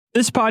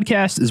This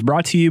podcast is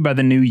brought to you by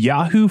the new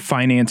Yahoo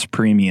Finance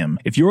Premium.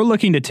 If you're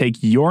looking to take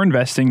your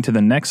investing to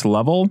the next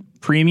level,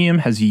 Premium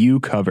has you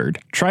covered.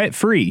 Try it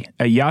free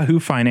at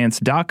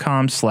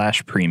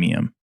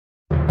yahoofinance.com/premium.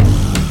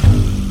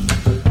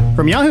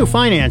 From Yahoo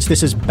Finance,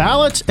 this is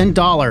Ballots and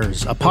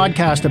Dollars, a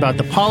podcast about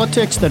the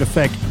politics that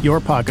affect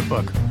your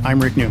pocketbook. I'm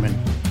Rick Newman.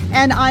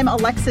 And I'm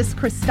Alexis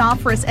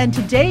Christoforous, and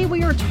today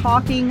we are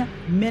talking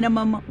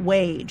minimum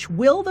wage.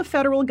 Will the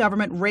federal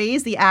government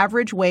raise the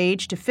average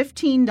wage to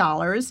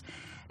 $15?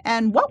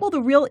 And what will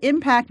the real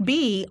impact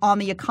be on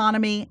the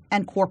economy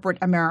and corporate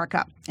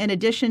America? In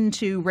addition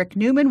to Rick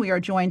Newman, we are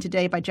joined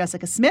today by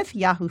Jessica Smith,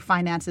 Yahoo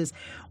Finance's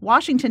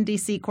Washington,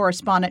 D.C.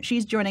 correspondent.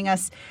 She's joining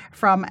us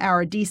from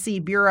our D.C.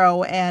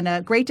 bureau,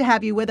 and great to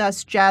have you with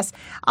us, Jess.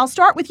 I'll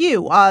start with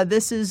you.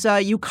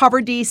 You cover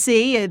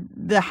D.C.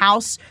 The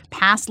House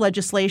passed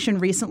legislation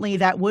recently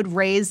that would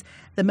raise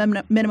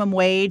the minimum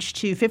wage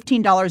to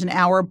 $15 an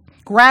hour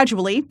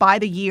gradually by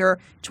the year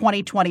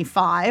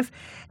 2025.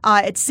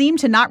 It seemed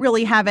to not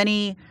really have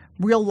any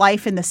real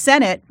life in the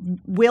Senate.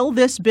 Will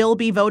this bill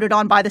be voted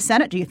on by the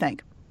Senate, do you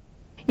think?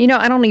 You know,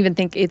 I don't even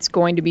think it's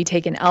going to be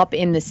taken up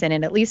in the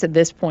Senate, at least at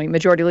this point.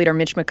 Majority Leader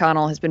Mitch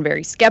McConnell has been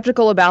very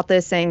skeptical about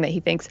this, saying that he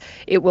thinks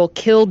it will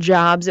kill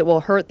jobs, it will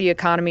hurt the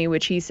economy,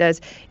 which he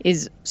says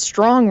is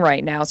strong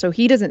right now. So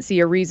he doesn't see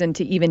a reason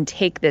to even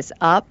take this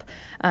up.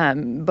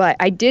 But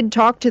I did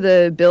talk to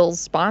the bill's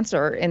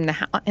sponsor in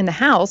the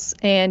House,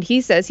 and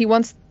he says he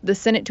wants the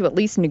Senate to at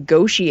least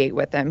negotiate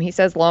with him. He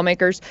says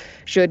lawmakers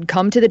should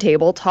come to the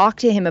table, talk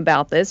to him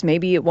about this.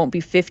 Maybe it won't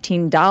be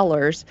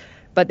 $15,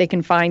 but they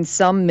can find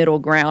some middle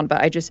ground.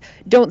 But I just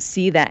don't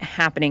see that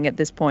happening at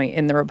this point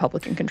in the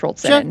Republican-controlled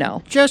Senate,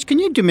 no. Jess, can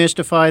you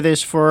demystify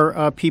this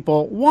for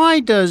people?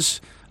 Why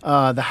does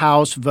the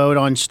House vote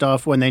on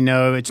stuff when they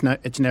know it's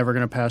never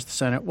going to pass the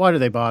Senate? Why do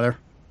they bother?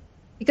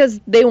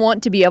 Because they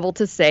want to be able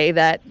to say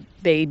that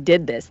they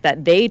did this,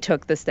 that they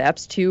took the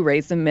steps to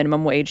raise the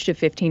minimum wage to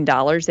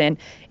 $15, and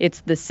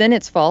it's the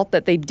Senate's fault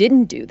that they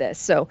didn't do this.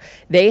 So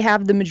they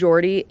have the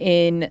majority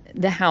in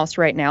the House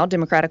right now,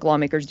 Democratic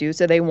lawmakers do,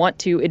 so they want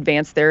to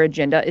advance their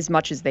agenda as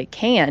much as they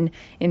can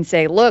and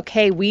say, look,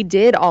 hey, we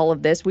did all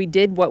of this, we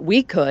did what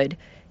we could.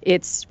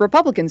 It's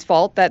Republicans'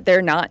 fault that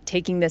they're not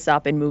taking this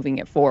up and moving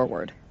it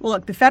forward. Well,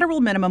 look, the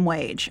federal minimum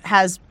wage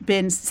has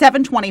been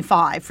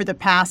 $7.25 for the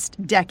past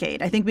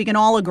decade. I think we can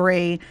all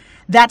agree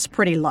that's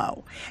pretty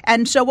low.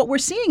 And so what we're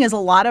seeing is a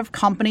lot of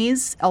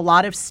companies, a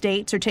lot of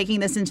states are taking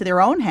this into their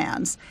own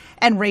hands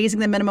and raising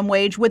the minimum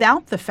wage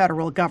without the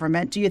federal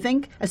government. Do you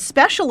think,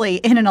 especially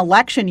in an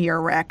election year,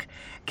 Rick,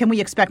 can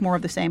we expect more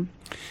of the same?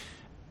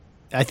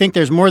 I think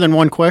there's more than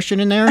one question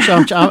in there, so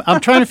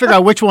I'm trying to figure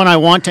out which one I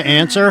want to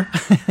answer.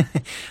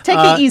 Take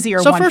the easier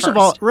one first. So first of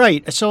all,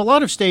 right. So a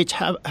lot of states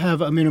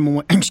have a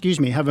minimum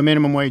have a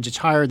minimum wage that's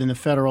higher than the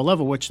federal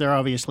level, which they're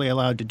obviously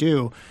allowed to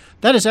do.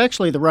 That is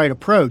actually the right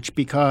approach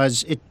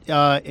because it,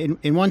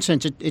 in one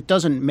sense, it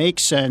doesn't make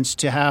sense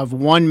to have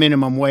one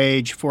minimum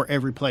wage for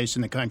every place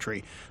in the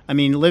country. I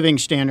mean,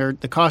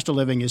 the cost of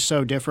living is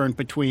so different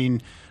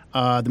between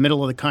the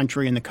middle of the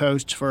country and the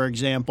coasts, for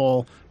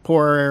example,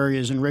 poorer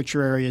areas and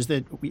richer areas,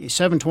 that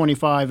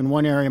 $7.25 in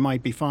one area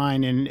might be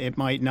fine and it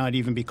might not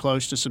even be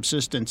close to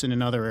subsistence in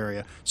another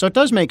area. So it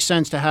does make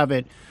sense to have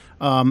it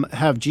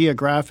have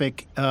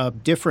geographic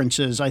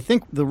differences. I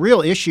think the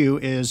real issue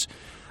is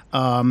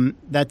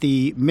that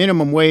the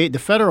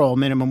federal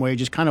minimum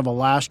wage is kind of a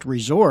last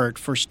resort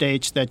for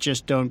states that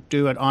just don't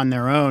do it on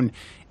their own.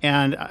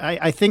 And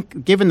I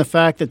think given the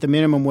fact that the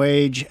minimum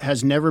wage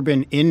has never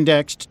been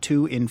indexed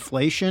to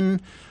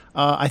inflation,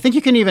 I think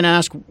you can even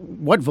ask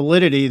what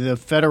validity the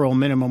federal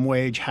minimum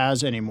wage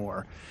has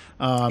anymore.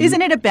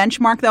 Isn't it a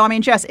benchmark, though? I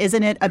mean, Jess,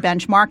 isn't it a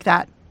benchmark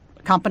that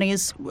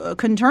companies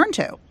can turn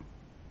to?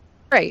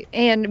 Right.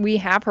 And we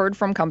have heard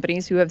from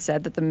companies who have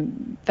said that the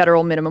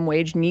federal minimum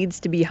wage needs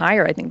to be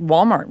higher. I think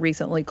Walmart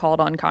recently called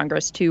on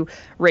Congress to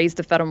raise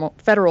the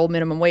federal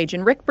minimum wage.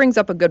 And Rick brings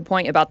up a good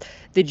point about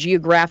the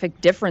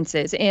geographic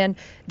differences. And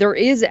there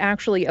is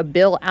actually a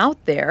bill out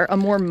there, a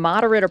more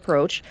moderate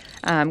approach.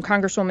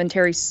 Congresswoman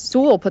Terry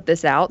Sewell put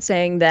this out,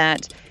 saying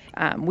that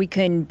we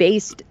can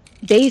base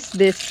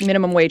this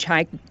minimum wage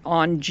hike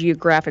on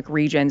geographic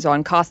regions,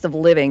 on cost of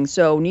living.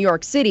 So New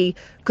York City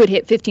could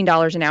hit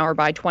 $15 an hour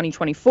by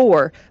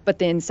 2024, but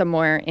then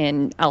somewhere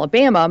in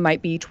Alabama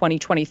might be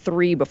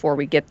 2023 before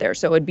we get there.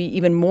 So it'd be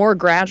even more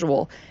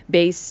gradual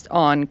based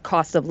on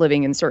cost of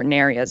living in certain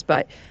areas.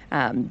 But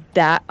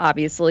that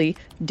obviously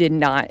did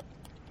not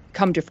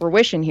come to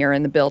fruition here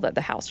in the bill that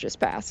the House just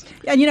passed.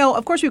 And,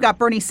 of course, we've got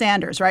Bernie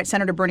Sanders, right?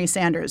 Senator Bernie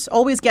Sanders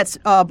always gets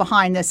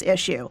behind this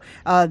issue.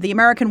 The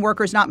American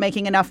workers not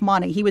making enough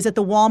money. He was at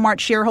the Walmart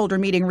shareholder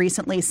meeting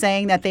recently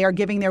saying that they are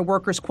giving their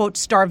workers, quote,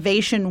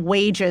 starvation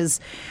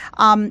wages.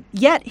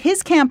 Yet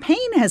his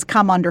campaign has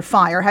come under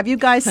fire. Have you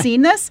guys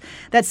seen this?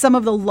 That some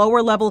of the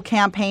lower level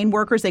campaign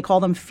workers, they call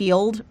them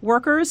field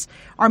workers,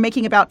 are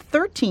making about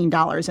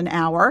 $13 an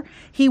hour.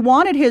 He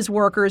wanted his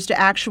workers to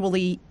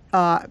actually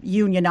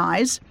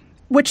unionize,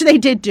 which they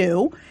did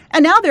do,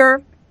 and now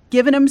they're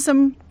given him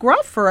some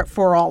gruff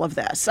for all of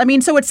this. I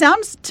mean, so it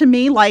sounds to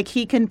me like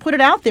he can put it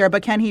out there,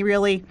 but can he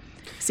really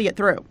see it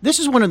through? This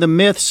is one of the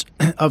myths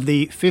of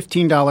the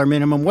 $15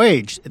 minimum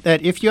wage,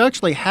 that if you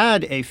actually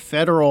had a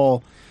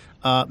federal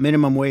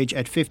minimum wage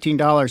at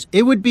 $15,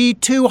 it would be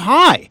too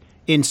high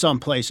in some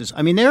places.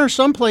 I mean, there are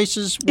some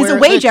places where... Is a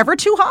wage ever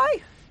too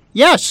high?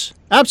 Yes,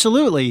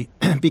 absolutely.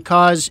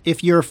 Because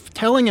if you're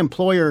telling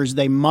employers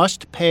they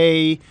must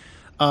pay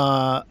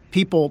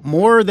people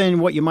more than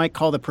what you might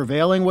call the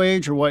prevailing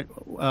wage, or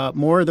what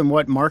more than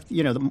what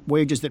the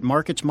wages that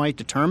markets might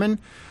determine,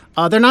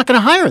 they're not going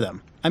to hire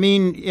them. I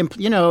mean,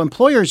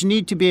 employers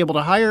need to be able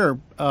to hire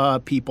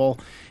people,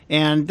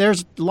 and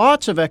there's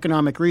lots of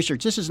economic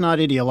research. This is not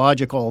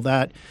ideological.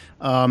 That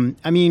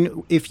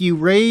if you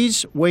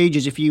raise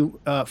wages, if you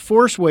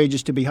force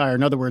wages to be higher,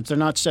 in other words, they're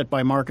not set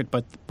by markets,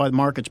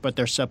 but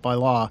they're set by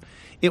law,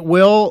 it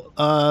will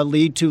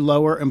lead to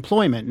lower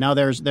employment. Now,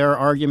 there are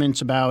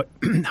arguments about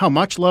how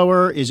much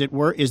lower is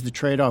the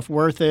trade-off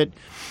worth it,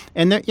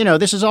 and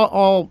this is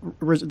all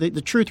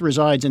the truth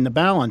resides in the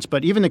balance.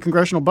 But even the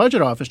Congressional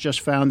Budget Office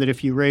just found that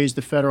if you raise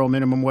the federal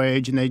minimum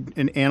wage, and they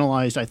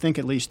analyzed, I think,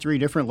 at least 3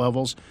 different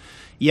levels,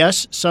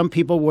 yes, some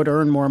people would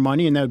earn more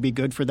money, and that would be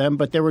good for them,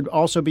 but there would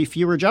also be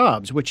fewer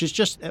jobs, which is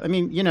just, a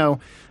minimum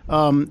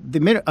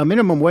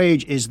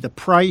wage is the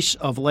price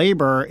of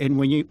labor, and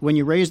when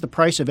you raise the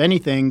price of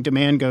anything,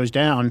 demand goes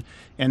down,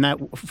 and that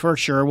for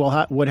sure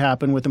would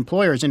happen with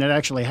employers, and it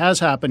actually has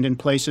happened in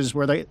places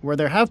where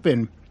there have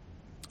been,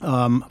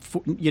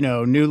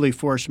 newly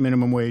forced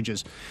minimum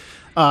wages.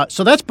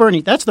 So that's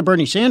the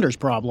Bernie Sanders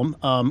problem,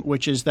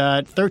 which is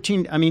that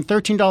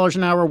 $13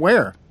 an hour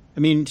where? I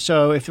mean,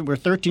 so if it were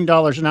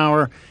 $13 an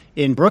hour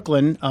in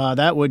Brooklyn,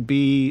 that would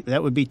be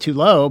too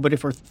low. But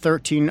if we're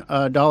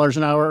 $13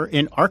 an hour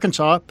in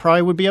Arkansas,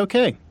 probably would be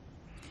okay.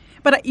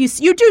 But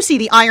you do see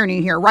the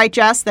irony here, right,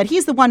 Jess? That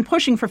he's the one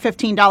pushing for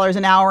 $15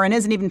 an hour and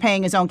isn't even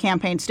paying his own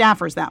campaign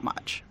staffers that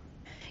much.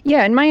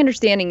 Yeah, and my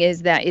understanding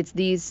is that it's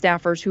these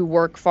staffers who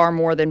work far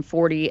more than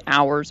 40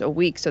 hours a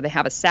week. So they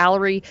have a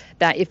salary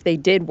that if they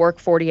did work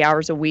 40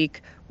 hours a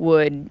week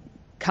would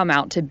come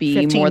out to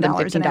be more than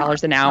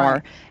 $15 an hour.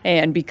 Right.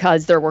 And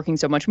because they're working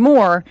so much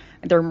more,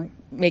 they're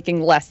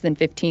making less than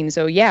 15.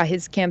 So yeah,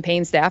 his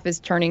campaign staff is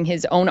turning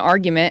his own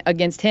argument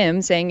against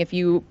him, saying if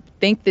you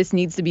think this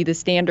needs to be the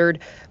standard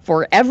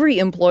for every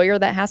employer,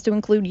 that has to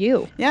include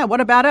you. Yeah, what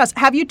about us?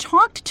 Have you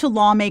talked to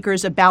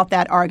lawmakers about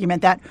that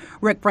argument that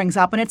Rick brings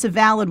up? And it's a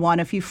valid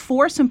one. If you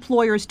force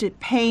employers to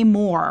pay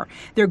more,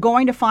 they're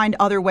going to find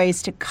other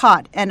ways to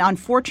cut. And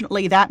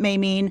unfortunately, that may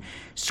mean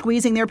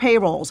squeezing their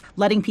payrolls,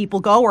 letting people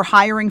go, or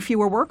hiring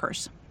fewer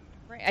workers.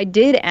 I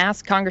did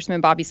ask Congressman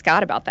Bobby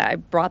Scott about that. I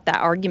brought that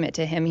argument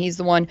to him. He's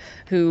the one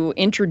who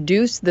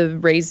introduced the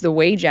Raise the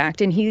Wage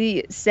Act, and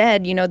he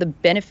said, the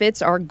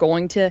benefits are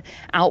going to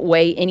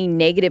outweigh any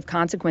negative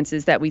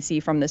consequences that we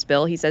see from this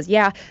bill. He says,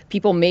 yeah,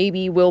 people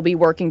maybe will be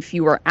working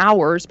fewer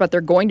hours, but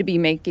they're going to be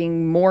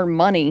making more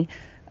money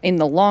in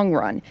the long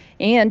run.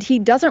 And he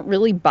doesn't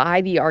really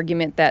buy the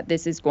argument that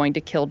this is going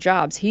to kill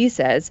jobs. He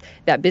says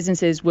that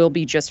businesses will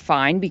be just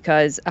fine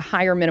because a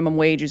higher minimum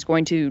wage is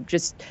going to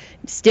just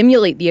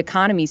stimulate the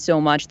economy so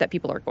much that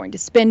people are going to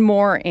spend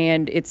more,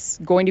 and it's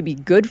going to be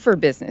good for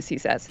business, he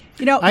says.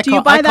 Do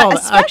you buy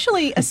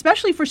that?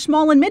 Especially for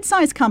small and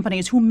mid-sized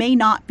companies who may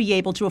not be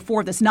able to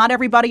afford this. Not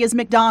everybody is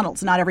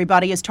McDonald's. Not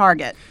everybody is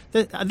Target.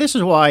 This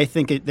is why I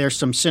think there's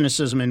some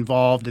cynicism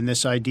involved in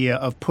this idea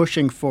of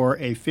pushing for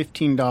a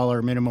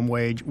 $15 minimum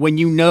wage when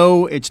you know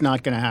it's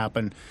not going to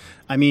happen.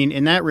 I mean,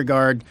 in that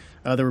regard,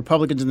 the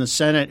Republicans in the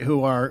Senate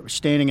who are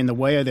standing in the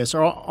way of this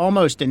are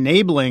almost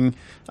enabling.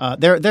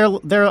 They're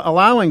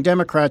allowing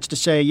Democrats to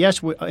say,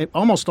 yes,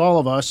 almost all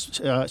of us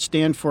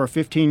stand for a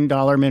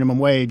 $15 minimum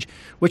wage,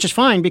 which is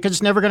fine because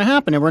it's never going to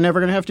happen and we're never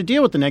going to have to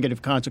deal with the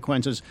negative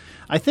consequences.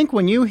 I think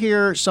when you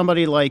hear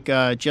somebody like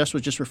Jess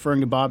was just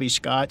referring to Bobby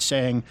Scott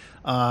saying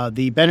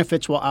the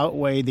benefits will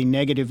outweigh the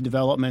negative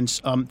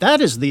developments, that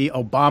is the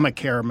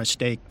Obamacare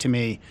mistake to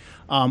me.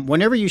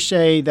 Whenever you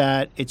say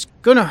that it's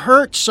going to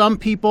hurt some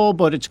people,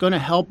 but it's going to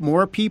help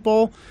more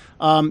people,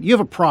 you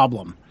have a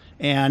problem.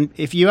 And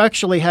if you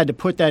actually had to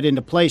put that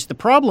into place, the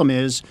problem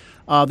is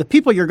the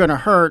people you're going to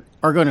hurt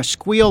are going to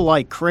squeal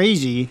like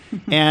crazy,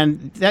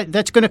 and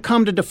that's going to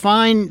come to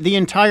define the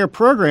entire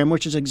program,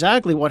 which is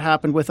exactly what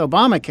happened with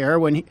Obamacare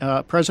when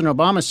President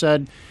Obama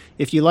said,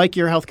 if you like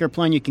your health care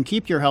plan, you can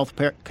keep your health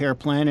care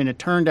plan, and it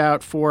turned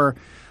out for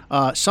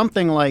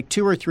something like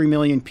 2 or 3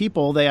 million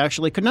people, they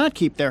actually could not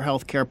keep their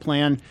health care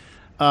plan.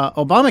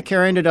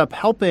 Obamacare ended up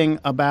helping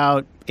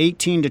about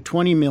 18 to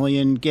 20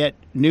 million get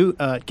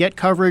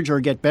coverage or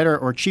get better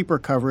or cheaper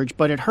coverage,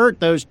 but it hurt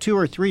those 2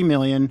 or 3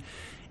 million.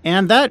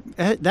 And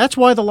that's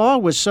why the law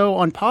was so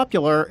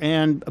unpopular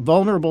and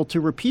vulnerable to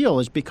repeal,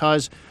 is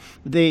because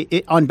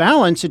on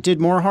balance, it did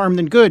more harm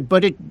than good.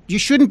 But you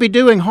shouldn't be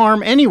doing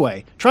harm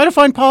anyway. Try to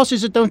find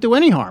policies that don't do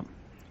any harm.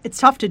 It's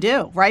tough to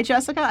do, right,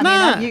 Jessica?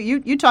 I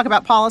mean, you talk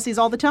about policies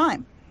all the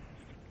time.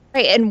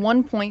 Right. And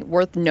one point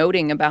worth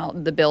noting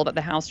about the bill that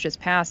the House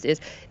just passed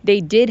is they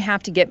did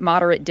have to get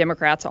moderate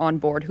Democrats on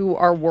board who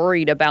are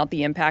worried about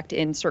the impact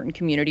in certain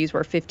communities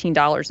where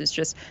 $15 is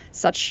just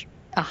such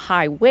a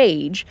high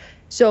wage.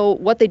 So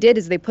what they did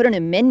is they put an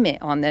amendment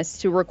on this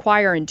to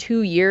require in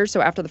 2 years,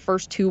 so after the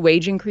first 2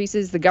 wage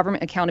increases, the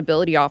Government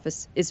Accountability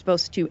Office is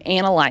supposed to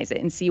analyze it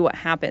and see what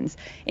happens.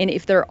 And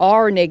if there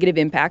are negative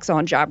impacts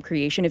on job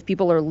creation, if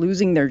people are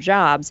losing their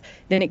jobs,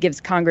 then it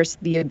gives Congress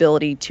the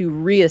ability to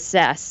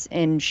reassess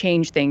and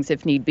change things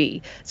if need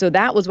be. So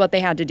that was what they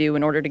had to do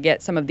in order to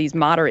get some of these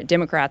moderate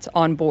Democrats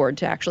on board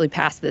to actually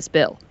pass this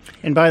bill.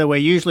 And by the way,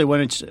 usually when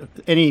it's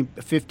any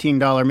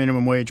 $15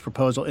 minimum wage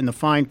proposal, in the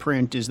fine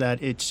print is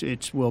that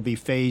it will be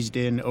phased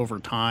in over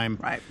time.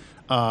 Right.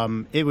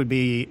 It would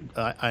be,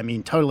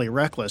 totally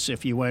reckless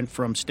if you went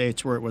from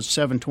states where it was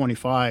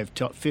 $7.25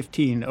 to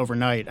 $15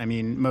 overnight. I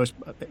mean, most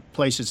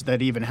places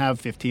that even have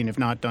 15 have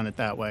not done it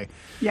that way.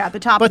 Yeah, at the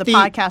top of the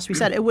podcast, we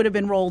said it would have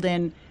been rolled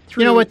in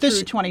through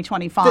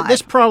 2025.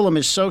 This problem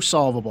is so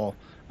solvable.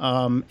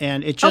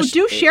 And it just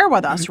do share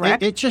with us,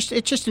 Rick. It's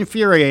just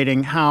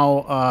infuriating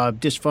how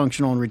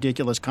dysfunctional and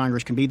ridiculous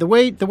Congress can be. The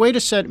way to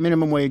set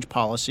minimum wage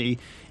policy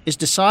is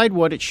decide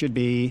what it should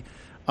be,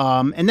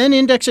 and then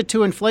index it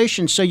to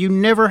inflation, so you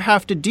never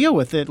have to deal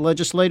with it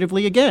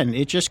legislatively again.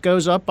 It just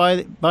goes up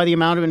by the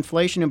amount of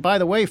inflation. And by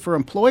the way, for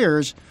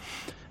employers,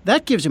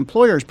 that gives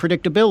employers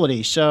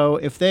predictability. So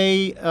if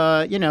they,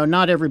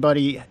 not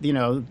everybody,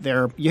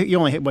 you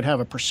only would have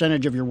a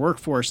percentage of your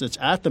workforce that's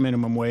at the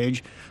minimum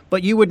wage,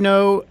 but you would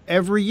know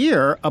every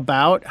year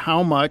about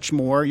how much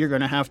more you're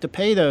going to have to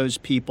pay those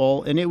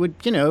people, and it would,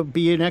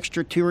 be an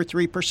extra 2 or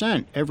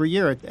 3% every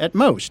year at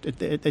most at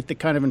the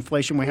kind of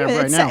inflation we have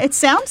right now. It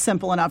sounds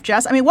simple enough,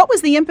 Jess. I mean, what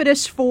was the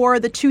impetus for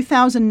the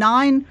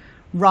 2009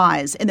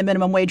 rise in the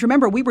minimum wage?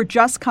 Remember, we were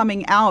just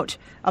coming out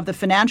of the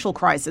financial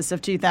crisis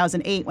of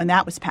 2008 when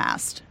that was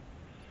passed.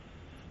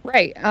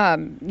 Right.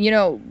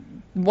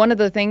 One of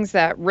the things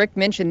that Rick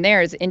mentioned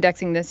there is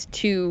indexing this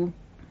to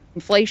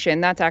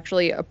inflation. That's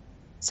actually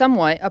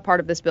somewhat a part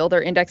of this bill.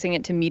 They're indexing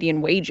it to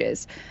median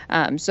wages.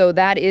 So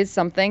that is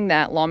something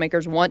that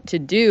lawmakers want to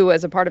do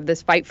as a part of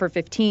this fight for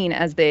 15,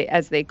 as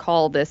they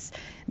call this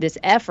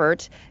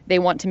effort. They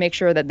want to make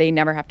sure that they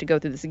never have to go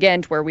through this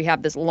again, to where we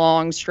have this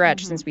long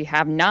stretch since we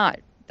have not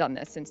done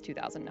this since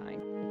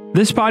 2009.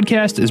 This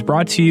podcast is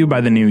brought to you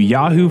by the new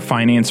Yahoo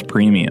Finance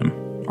Premium.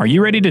 Are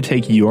you ready to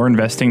take your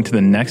investing to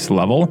the next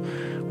level?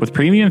 With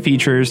premium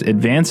features,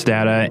 advanced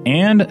data,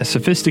 and a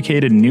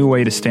sophisticated new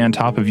way to stay on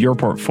top of your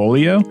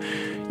portfolio,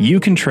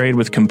 you can trade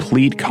with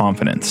complete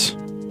confidence.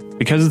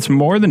 Because it's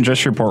more than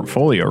just your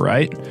portfolio,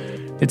 right?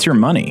 It's your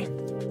money.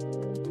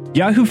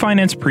 Yahoo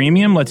Finance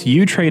Premium lets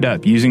you trade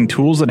up using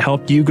tools that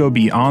help you go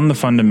beyond the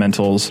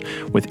fundamentals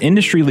with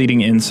industry-leading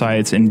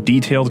insights and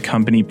detailed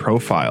company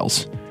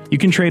profiles. You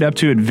can trade up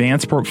to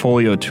advanced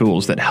portfolio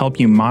tools that help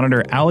you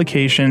monitor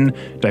allocation,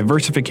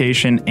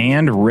 diversification,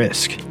 and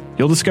risk.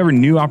 You'll discover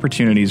new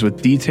opportunities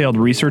with detailed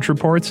research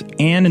reports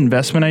and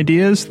investment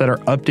ideas that are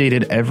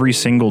updated every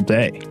single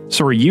day.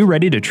 So are you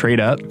ready to trade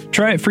up?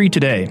 Try it free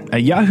today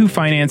at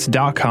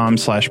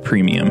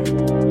yahoofinance.com/premium.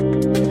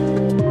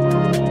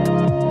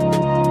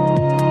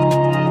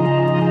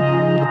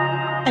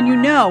 And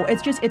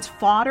it's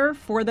fodder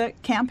for the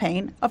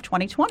campaign of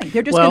 2020.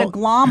 They're just going to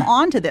glom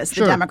onto this,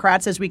 the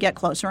Democrats, as we get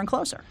closer and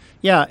closer.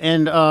 Yeah,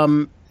 and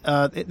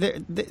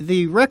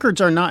the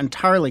records are not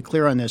entirely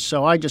clear on this,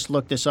 so I just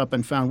looked this up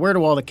and found where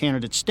do all the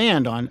candidates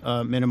stand on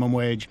minimum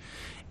wage.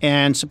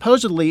 And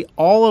supposedly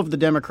all of the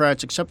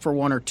Democrats, except for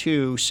one or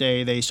two,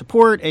 say they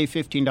support a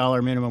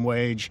 $15 minimum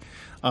wage.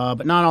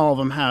 But not all of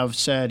them have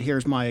said,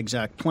 here's my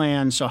exact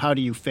plan. So how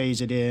do you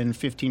phase it in?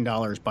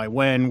 $15 by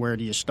when? Where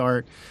do you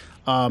start?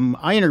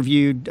 I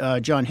interviewed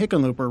John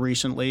Hickenlooper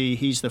recently.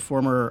 He's the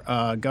former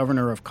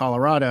governor of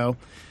Colorado.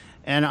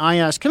 And I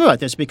asked him about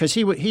this because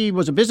he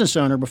was a business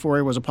owner before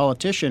he was a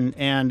politician.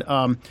 And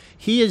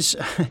he is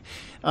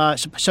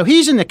so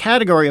he's in the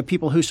category of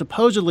people who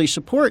supposedly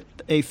support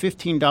a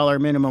 $15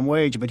 minimum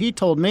wage. But he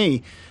told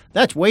me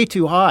that's way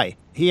too high.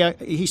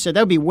 He said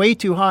that would be way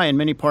too high in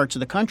many parts of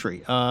the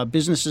country.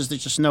 Businesses,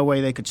 there's just no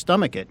way they could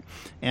stomach it.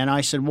 And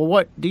I said, well,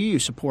 what do you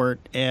support?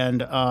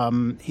 And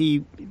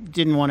he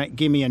didn't want to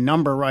give me a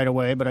number right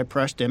away, but I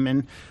pressed him.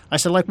 And I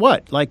said, like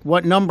what? Like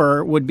what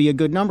number would be a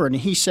good number? And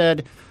he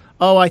said,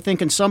 I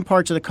think in some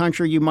parts of the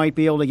country you might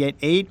be able to get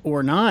 8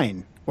 or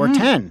 9 or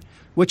 10,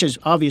 which is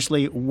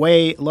obviously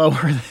way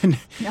lower than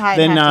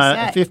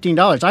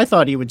 $15. I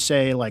thought he would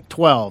say like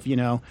 12,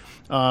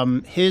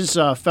 His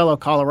fellow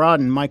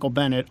Coloradan, Michael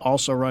Bennet,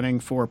 also running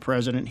for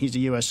president. He's a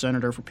U.S.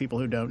 senator for people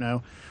who don't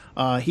know.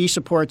 He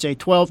supports a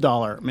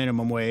 $12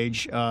 minimum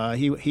wage.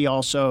 He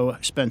also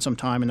spent some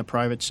time in the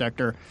private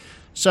sector.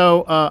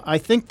 So I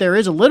think there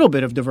is a little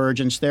bit of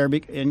divergence there.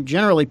 And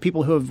generally,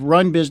 people who have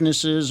run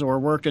businesses or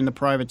worked in the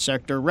private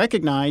sector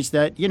recognize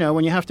that,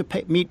 when you have to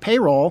meet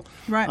payroll,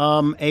 right.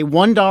 A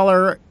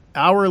 $1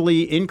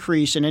 hourly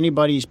increase in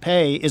anybody's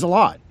pay is a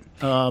lot.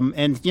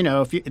 And,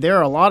 there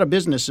are a lot of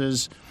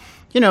businesses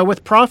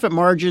with profit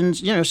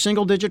margins,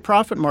 single-digit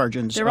profit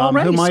margins, They're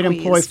already who might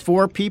squeezed. employ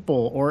 4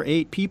 people or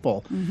 8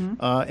 people.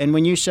 And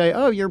when you say,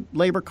 oh, your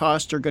labor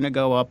costs are going to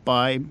go up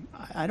by,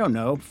 I don't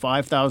know,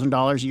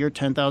 $5,000 a year,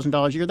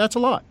 $10,000 a year, that's a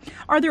lot.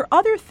 Are there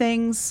other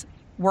things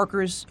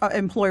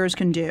employers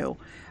can do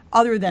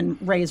other than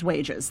raise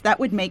wages that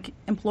would make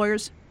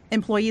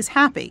employees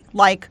happy,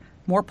 like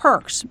more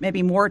perks,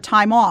 maybe more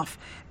time off,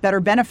 better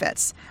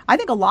benefits? I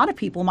think a lot of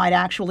people might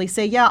actually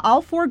say, yeah,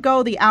 I'll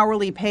forego the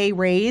hourly pay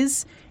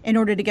raise in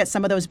order to get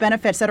some of those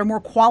benefits that are more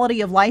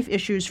quality of life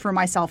issues for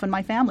myself and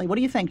my family. What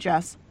do you think,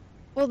 Jess?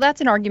 Well,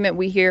 that's an argument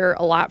we hear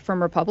a lot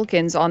from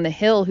Republicans on the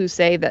Hill who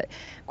say that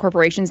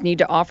corporations need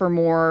to offer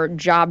more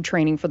job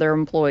training for their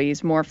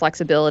employees, more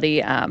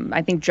flexibility.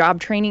 I think job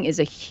training is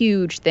a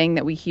huge thing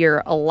that we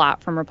hear a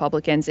lot from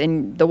Republicans.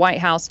 And the White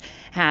House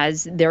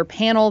has their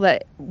panel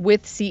that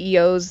with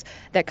CEOs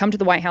that come to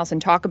the White House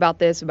and talk about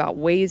this, about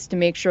ways to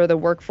make sure the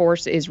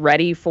workforce is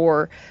ready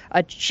for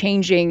a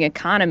changing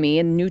economy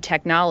and new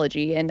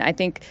technology. And I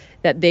think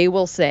that they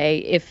will say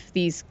if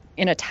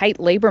in a tight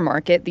labor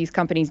market, these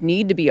companies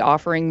need to be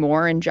offering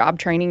more, and job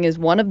training is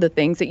one of the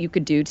things that you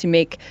could do to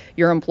make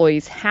your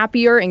employees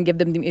happier and give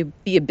them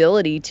the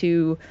ability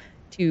to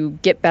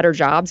get better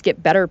jobs,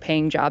 get better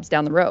paying jobs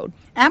down the road.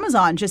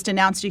 Amazon just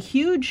announced a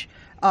huge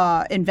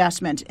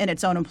investment in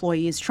its own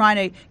employees, trying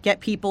to get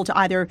people to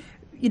either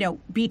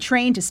be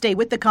trained to stay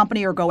with the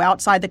company or go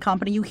outside the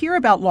company. You hear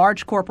about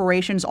large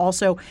corporations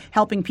also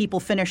helping people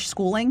finish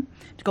schooling.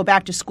 To go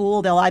back to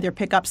school, they'll either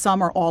pick up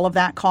some or all of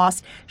that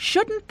cost.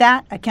 Shouldn't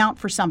that account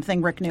for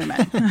something, Rick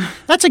Newman?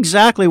 That's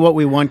exactly what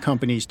we want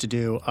companies to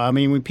do. I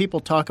mean, when people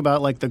talk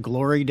about like the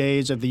glory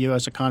days of the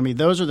U.S. economy,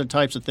 those are the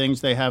types of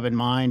things they have in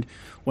mind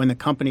when the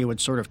company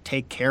would sort of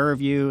take care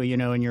of you,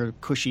 in your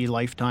cushy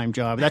lifetime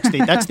job. That's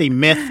the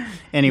myth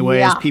anyway,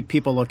 Yeah. as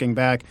people looking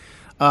back.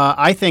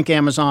 I think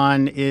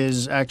Amazon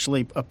is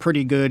actually a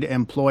pretty good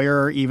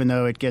employer, even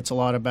though it gets a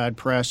lot of bad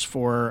press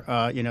for,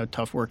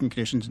 tough working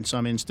conditions in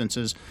some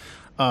instances.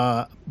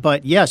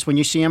 But yes, when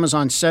you see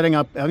Amazon setting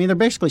up, they're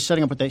basically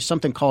setting up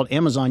something called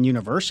Amazon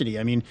University.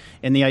 And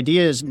the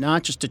idea is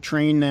not just to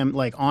train them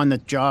like on the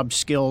job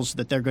skills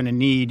that they're going to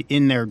need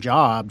in their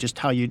job, just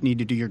how you need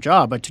to do your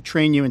job, but to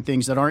train you in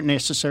things that aren't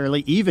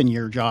necessarily even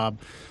your job,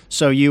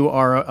 so you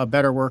are a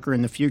better worker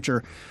in the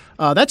future.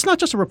 That's not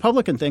just a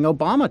Republican thing.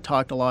 Obama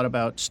talked a lot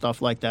about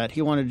stuff like that.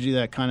 He wanted to do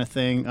that kind of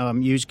thing,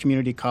 use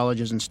community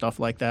colleges and stuff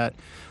like that.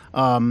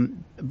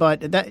 But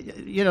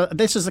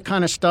this is the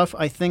kind of stuff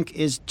I think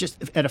is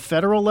just at a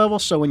federal level.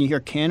 So when you hear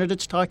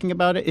candidates talking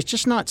about it, it's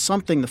just not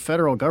something the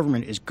federal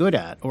government is good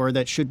at or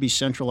that should be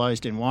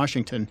centralized in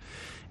Washington.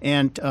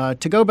 And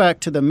to go back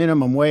to the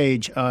minimum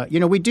wage,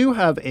 we do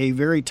have a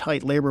very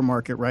tight labor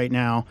market right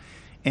now.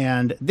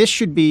 And this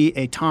should be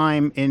a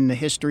time in the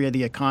history of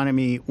the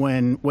economy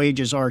when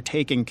wages are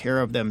taking care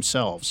of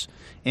themselves.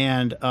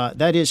 And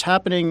that is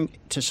happening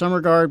to some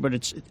regard, but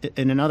it's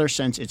in another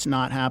sense, it's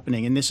not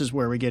happening. And this is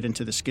where we get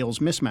into the skills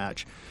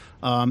mismatch.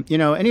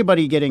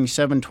 Anybody getting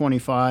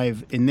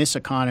 $7.25 in this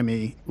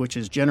economy, which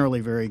is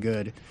generally very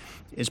good,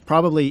 is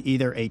probably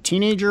either a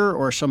teenager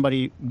or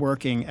somebody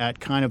working at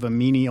kind of a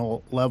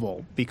menial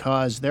level,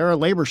 because there are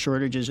labor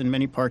shortages in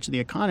many parts of the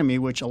economy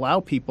which allow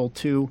people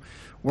to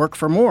work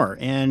for more.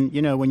 And,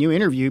 when you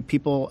interview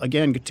people,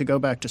 again, to go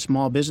back to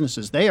small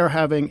businesses, they are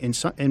having,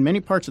 in many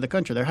parts of the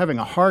country, they're having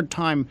a hard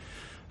time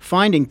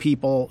finding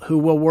people who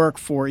will work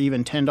for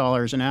even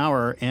 $10 an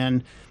hour.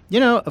 And,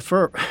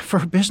 for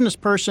a business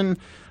person,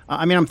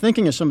 I'm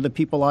thinking of some of the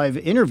people I've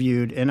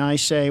interviewed, and I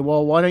say,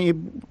 well, why don't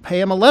you pay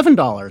them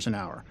 $11 an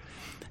hour?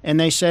 And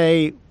they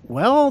say,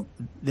 well,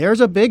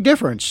 there's a big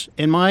difference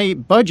in my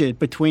budget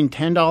between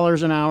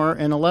 $10 an hour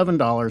and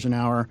 $11 an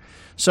hour.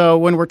 So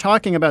when we're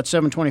talking about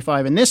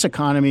 $7.25 in this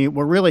economy,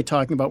 we're really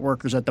talking about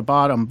workers at the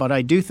bottom. But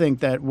I do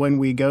think that when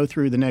we go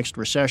through the next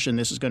recession,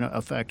 this is going to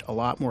affect a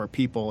lot more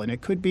people. And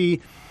it could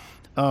be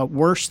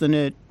worse than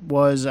it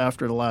was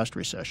after the last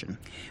recession.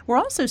 We're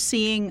also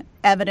seeing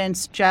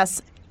evidence,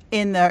 Jess,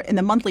 in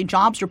the monthly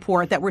jobs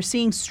report that we're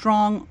seeing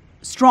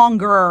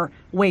stronger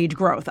wage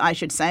growth, I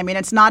should say.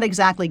 It's not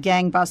exactly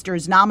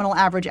gangbusters. Nominal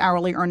average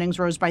hourly earnings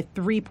rose by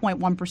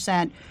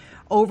 3.1%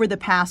 over the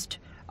past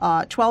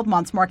 12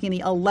 months, marking the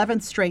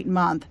 11th straight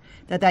month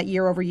that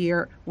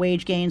year-over-year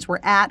wage gains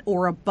were at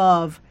or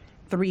above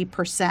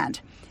 3%.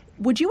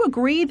 Would you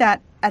agree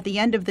that at the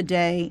end of the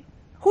day,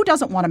 who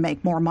doesn't want to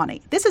make more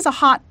money? This is a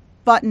hot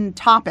button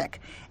topic,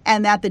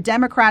 and that the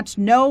Democrats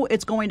know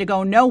it's going to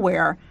go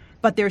nowhere,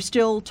 but they're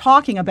still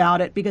talking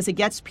about it because it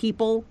gets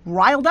people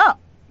riled up.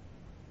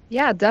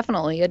 Yeah,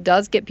 definitely. It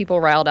does get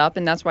people riled up,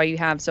 and that's why you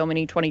have so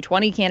many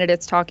 2020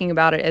 candidates talking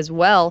about it as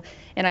well.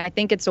 And I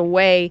think it's a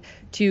way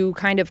to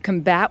kind of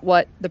combat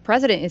what the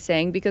president is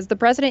saying, because the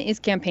president is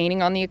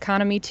campaigning on the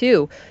economy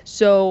too.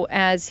 So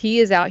as he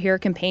is out here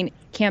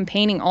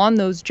campaigning on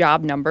those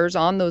job numbers,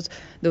 on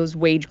those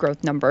wage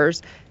growth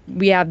numbers,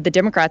 we have the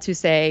Democrats who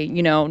say,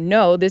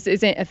 no, this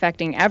isn't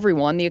affecting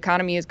everyone. The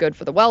economy is good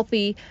for the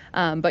wealthy,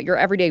 but your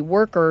everyday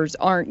workers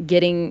aren't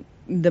getting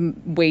the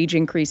wage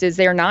increases.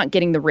 They're not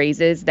getting the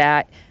raises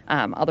that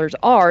others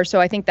are.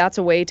 So I think that's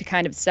a way to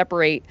kind of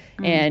separate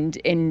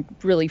and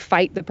really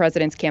fight the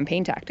president's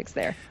campaign tactics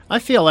there. I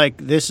feel like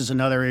this is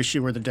another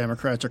issue where the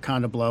Democrats are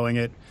kind of blowing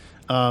it.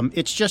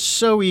 It's just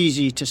so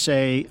easy to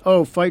say,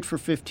 oh, fight for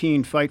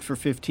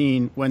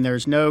 15, when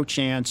there's no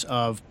chance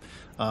of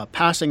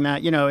passing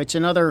that. It's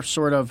another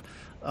sort of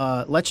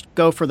let's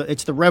go for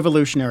it's the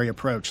revolutionary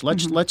approach.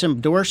 Let's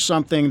endorse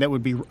something that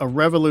would be a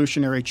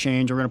revolutionary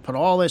change. We're going to put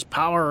all this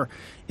power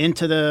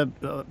into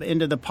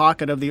the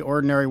pocket of the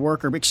ordinary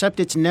worker, except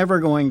it's never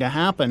going to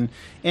happen.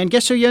 And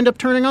guess who you end up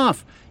turning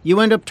off? You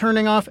end up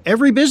turning off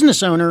every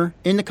business owner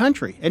in the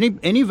country.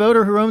 Any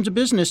voter who owns a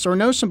business or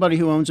knows somebody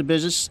who owns a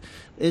business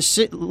is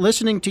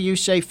listening to you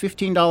say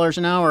 $15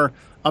 an hour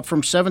up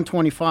from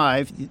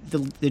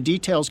 $7.25. The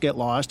details get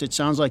lost. It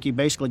sounds like you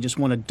basically just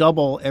want to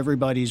double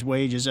everybody's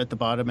wages at the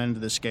bottom end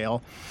of the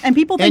scale. And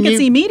people think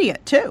it's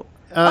immediate, too.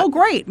 Oh,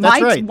 great.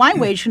 Right. My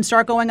wage can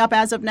start going up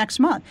as of next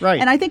month. Right.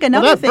 And I think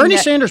another thing Bernie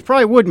Sanders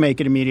probably would make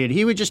it immediate.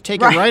 He would just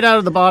take it right out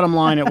of the bottom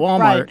line at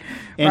Walmart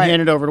and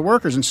hand it over to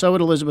workers, and so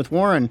would Elizabeth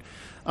Warren.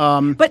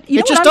 But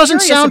it just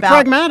doesn't sound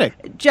pragmatic.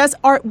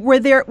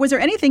 Was there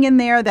anything in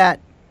there that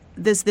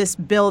this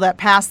bill that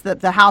passed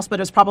the House but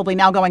is probably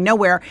now going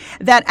nowhere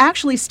that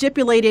actually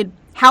stipulated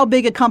how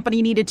big a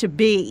company needed to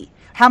be,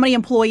 how many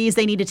employees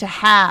they needed to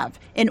have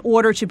in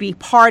order to be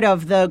part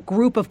of the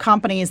group of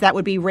companies that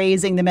would be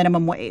raising the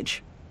minimum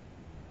wage?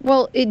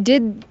 Well, it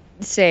did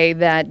say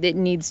that it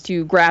needs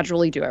to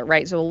gradually do it,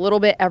 right? So a little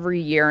bit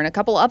every year. And a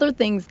couple other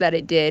things that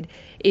it did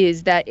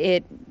is that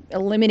it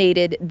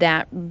eliminated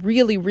that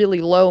really, really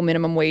low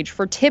minimum wage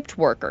for tipped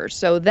workers.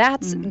 So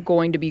that's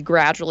going to be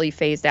gradually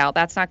phased out.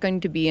 That's not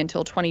going to be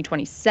until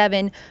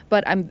 2027.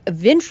 But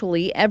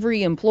eventually,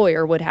 every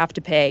employer would have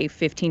to pay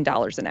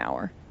 $15 an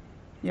hour.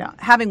 Yeah.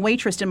 Having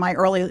waitressed in my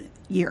early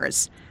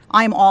years,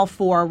 I'm all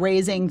for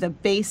raising the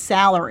base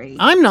salary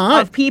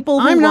of people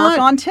who work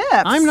on tips.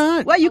 I'm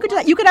not. Well, you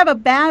could have a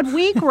bad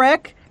week,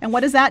 Rick. And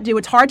what does that do?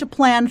 It's hard to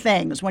plan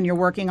things when you're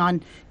working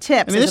on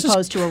tips as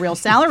opposed to a real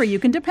salary you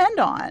can depend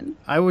on.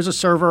 I was a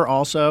server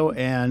also,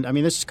 and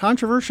this is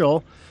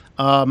controversial.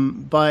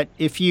 But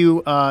if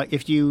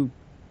you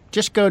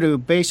just go to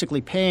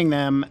basically paying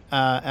them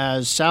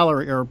as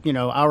salary or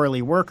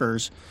hourly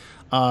workers,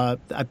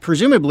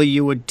 presumably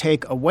you would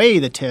take away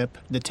the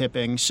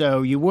tipping,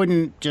 so you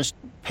wouldn't just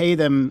pay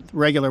them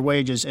regular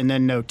wages and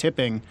then no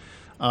tipping.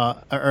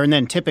 And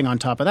then tipping on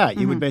top of that.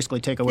 You would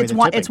basically take away the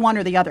tipping. It's one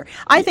or the other.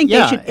 I think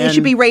it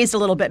should be raised a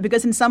little bit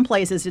because in some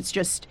places it's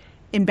just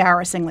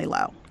embarrassingly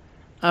low.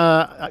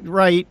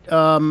 Right.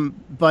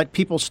 But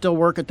people still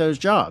work at those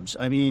jobs.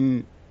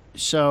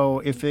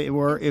 So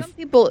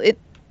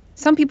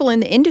some people in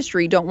the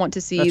industry don't want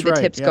to see the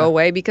tips go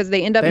away because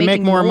they end up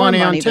making more money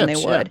than they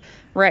would. Yeah.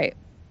 Right.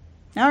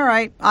 All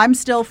right. I'm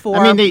still for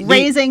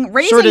raising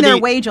their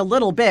wage a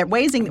little bit,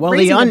 raising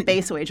the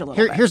base wage a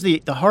little bit. Here's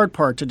the hard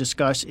part to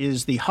discuss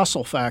is the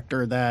hustle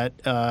factor that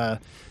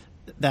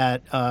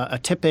a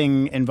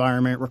tipping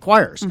environment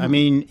requires. You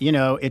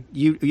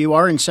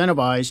are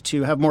incentivized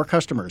to have more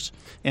customers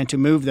and to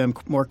move them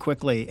more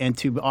quickly and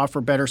to offer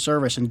better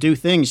service and do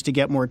things to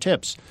get more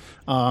tips.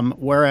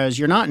 Whereas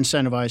you're not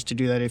incentivized to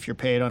do that if you're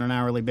paid on an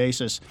hourly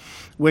basis,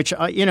 which,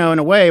 in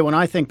a way, when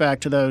I think back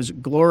to those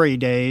glory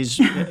days,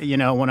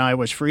 when I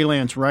was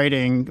freelance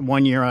writing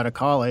 1 year out of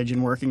college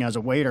and working as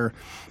a waiter,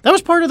 that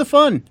was part of the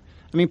fun.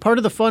 Part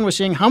of the fun was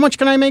seeing how much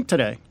can I make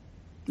today?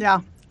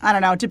 Yeah. I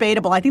don't know,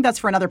 debatable. I think that's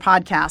for another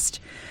podcast.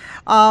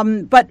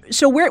 But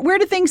so where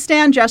do things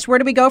stand, Jess? Where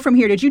do we go from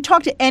here? Did you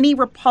talk to any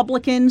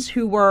Republicans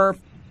who were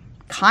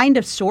kind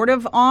of sort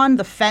of on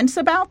the fence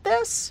about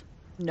this?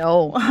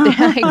 No,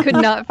 I could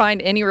not find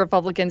any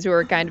Republicans who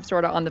are kind of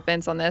sort of on the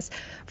fence on this.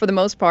 For the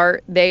most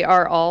part, they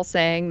are all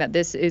saying that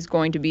this is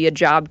going to be a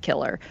job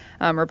killer.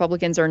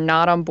 Republicans are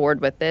not on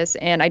board with this,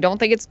 and I don't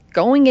think it's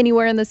going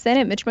anywhere in the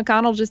Senate. Mitch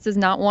McConnell just does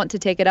not want to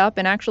take it up,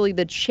 and actually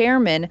the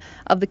chairman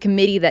of the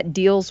committee that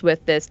deals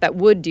with this, that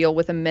would deal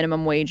with a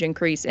minimum wage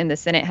increase in the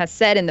Senate, has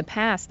said in the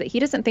past that he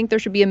doesn't think there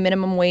should be a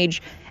minimum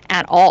wage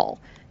at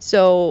all.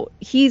 So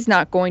he's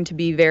not going to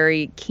be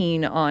very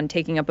keen on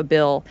taking up a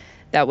bill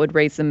that would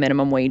raise the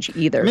minimum wage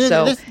either.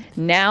 So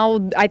now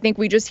I think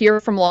we just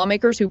hear from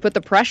lawmakers who put the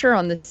pressure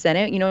on the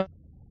Senate.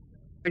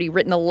 Already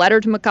written a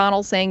letter to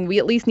McConnell saying we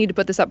at least need to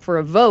put this up for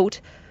a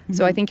vote.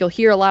 So I think you'll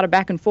hear a lot of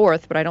back and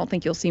forth, but I don't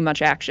think you'll see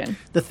much action.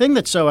 The thing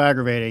that's so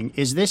aggravating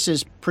is this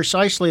is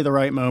precisely the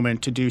right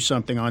moment to do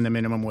something on the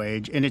minimum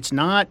wage. And it's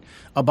not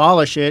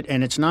abolish it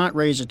and it's not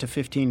raise it to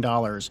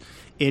 $15.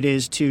 It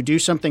is to do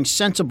something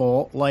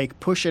sensible, like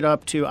push it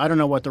up to, I don't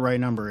know what the right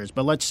number is,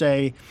 but let's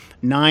say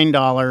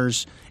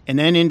 $9 and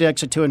then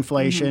index it to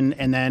inflation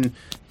and then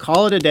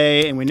call it a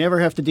day, and we never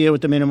have to deal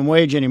with the minimum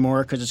wage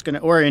anymore because it's going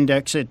to, or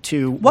index it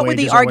to what would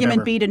the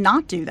argument be to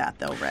not do that,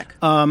 though, Rick?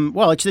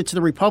 Well, it's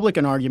the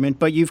Republican argument,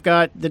 but you've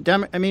got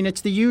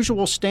it's the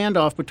usual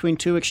standoff between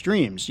two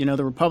extremes.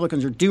 The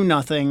Republicans are do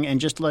nothing and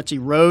just let's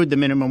erode the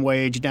minimum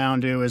wage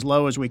down to as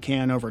low as we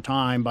can over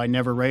time by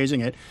never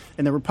raising it,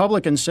 and the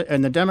Republicans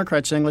and the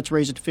Democrats saying let's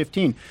raise it to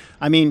 15.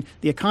 I mean,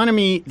 the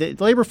economy, the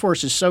labor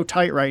force is so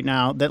tight right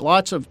now that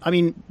lots of, I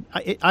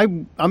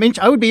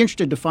would be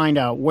interested to find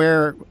out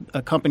where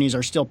companies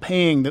are still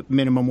paying the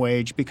minimum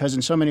wage, because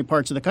in so many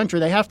parts of the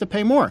country they have to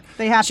pay more.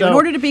 They have to in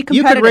order to be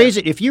competitive. You could raise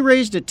it if you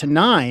raised it to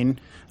 9.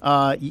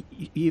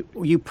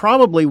 You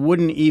probably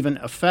wouldn't even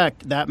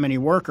affect that many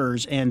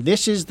workers, and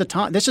this is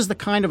the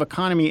kind of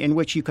economy in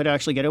which you could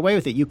actually get away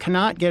with it. You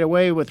cannot get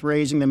away with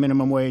raising the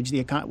minimum wage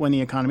when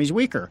the economy is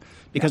weaker,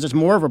 because it's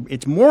more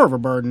of a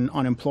burden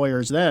on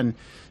employers then.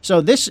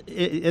 So there's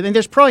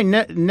probably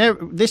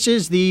this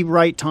is the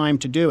right time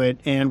to do it,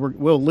 and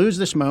we'll lose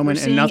this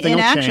moment and nothing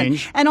will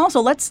change. And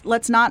also,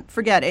 let's not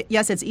forget it.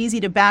 Yes, it's easy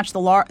to bash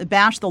the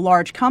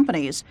large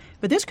companies,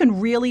 but this can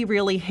really,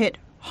 really hit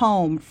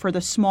home for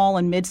the small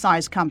and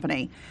mid-sized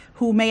company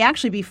who may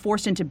actually be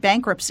forced into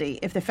bankruptcy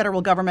if the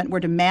federal government were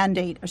to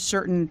mandate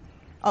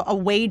a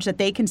wage that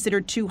they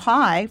consider too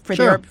high for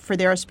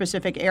their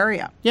specific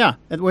area. Yeah,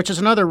 which is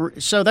another.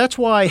 So that's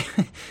why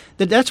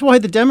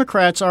the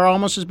Democrats are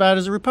almost as bad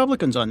as the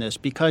Republicans on this,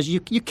 because you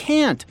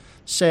can't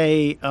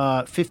say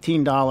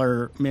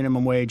 $15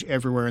 minimum wage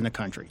everywhere in the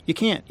country. You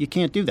can't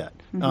do that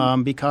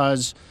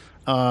because.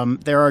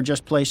 There are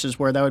just places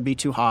where that would be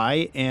too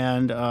high,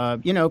 and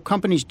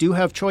companies do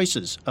have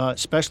choices,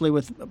 especially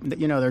with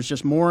there's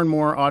just more and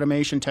more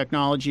automation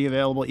technology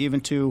available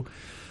even to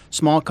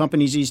small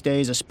companies these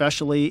days,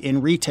 especially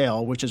in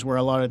retail, which is where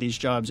a lot of these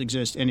jobs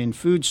exist, and in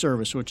food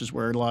service, which is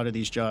where a lot of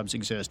these jobs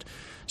exist.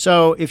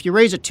 So if you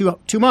raise it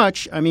too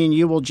much, I mean,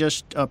 you will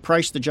just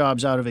price the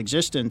jobs out of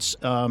existence.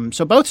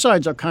 So both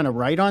sides are kind of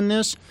right on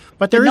this,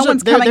 but there is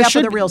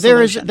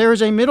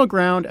a middle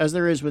ground, as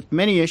there is with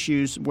many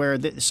issues, where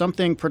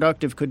something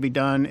productive could be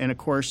done, and of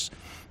course,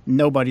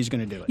 nobody's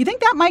going to do it. You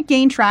think that might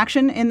gain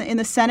traction in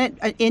the Senate,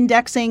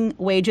 indexing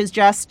wages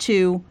just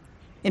to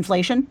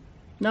inflation?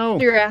 No.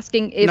 You're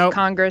asking if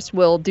Congress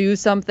will do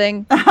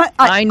something?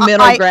 Find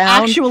middle ground?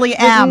 I actually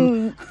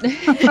am.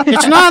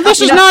 It's not.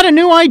 This is not a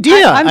new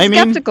idea. I'm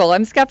skeptical.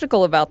 I'm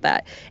skeptical about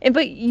that. But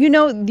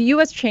the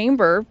U.S.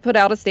 Chamber put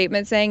out a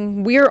statement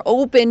saying we're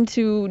open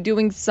to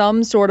doing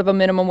some sort of a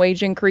minimum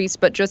wage increase,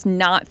 but just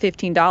not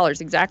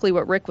 $15. Exactly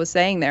what Rick was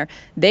saying there.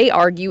 They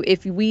argue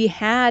if we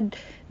had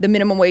the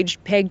minimum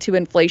wage pegged to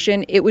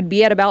inflation, it would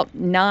be at about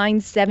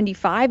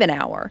 $9.75 an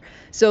hour.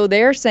 So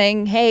they're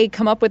saying, hey,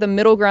 come up with a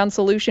middle ground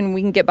solution.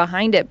 We can get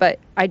behind it. But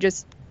I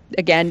just,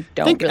 again,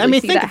 don't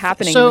see that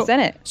happening in the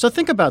Senate. So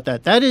think about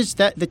that. That is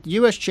that the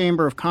U.S.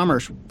 Chamber of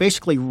Commerce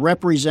basically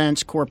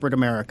represents corporate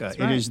America. That's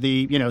right. It is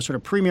the sort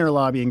of premier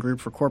lobbying group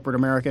for corporate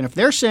America. And if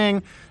they're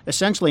saying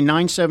essentially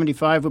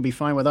 $9.75 would be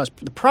fine with us,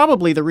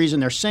 probably the reason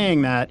they're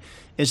saying that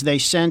is they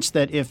sense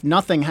that if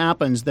nothing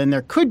happens, then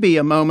there could be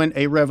a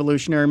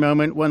revolutionary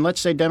moment when, let's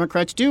say,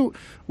 Democrats do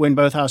win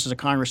both houses of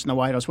Congress and the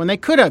White House, when they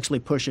could actually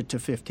push it to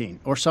 15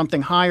 or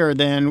something higher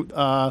than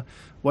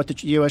what the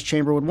U.S.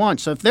 Chamber would want.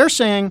 So if they're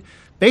saying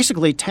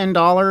basically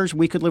 $10,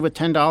 we could live with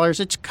 $10,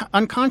 it's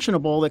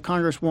unconscionable that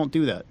Congress won't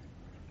do that.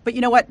 But you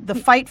know what? The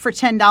fight for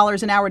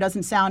 $10 an hour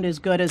doesn't sound as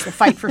good as the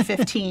fight for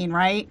 15,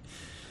 right?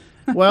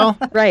 Well,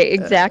 right,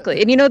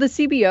 exactly. And the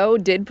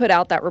CBO did put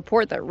out that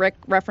report that Rick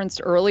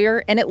referenced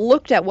earlier, and it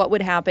looked at what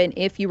would happen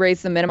if you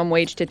raise the minimum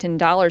wage to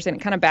 $10, and it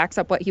kind of backs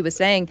up what he was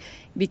saying,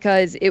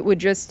 because it would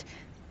just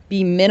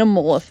be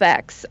minimal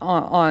effects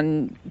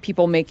on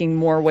people making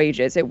more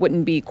wages. It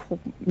wouldn't be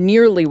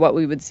nearly what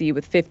we would see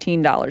with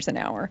 $15 an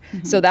hour.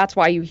 Mm-hmm. So that's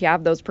why you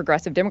have those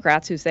progressive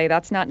Democrats who say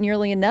that's not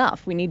nearly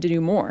enough. We need to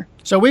do more.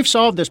 So we've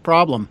solved this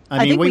problem.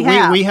 I mean,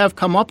 we have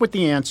come up with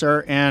the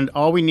answer, and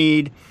all we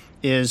need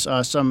is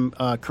some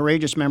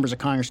courageous members of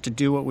Congress to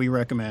do what we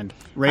recommend.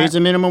 Raise the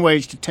minimum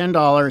wage to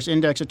 $10,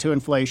 index it to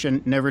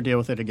inflation, never deal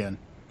with it again.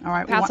 All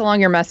right. Pass along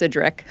your message,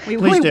 Rick. We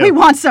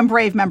want some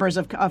brave members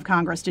of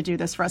Congress to do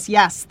this for us.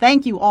 Yes.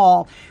 Thank you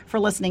all for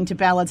listening to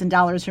Ballads and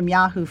Dollars from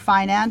Yahoo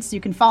Finance. You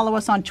can follow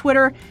us on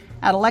Twitter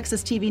at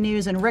Alexis TV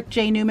News and Rick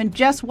J. Newman.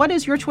 Jess, what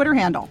is your Twitter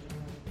handle?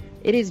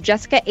 It is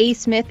Jessica A.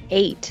 Smith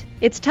 8.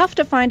 It's tough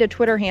to find a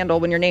Twitter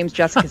handle when your name's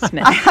Jessica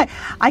Smith.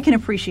 I can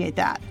appreciate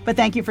that. But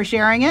thank you for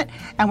sharing it.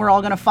 And we're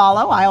all going to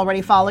follow. I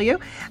already follow you.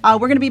 We're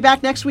going to be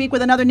back next week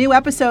with another new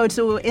episode.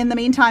 So in the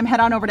meantime, head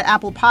on over to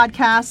Apple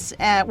Podcasts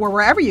or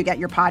wherever you get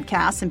your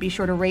podcasts, and be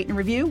sure to rate and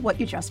review what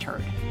you just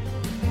heard.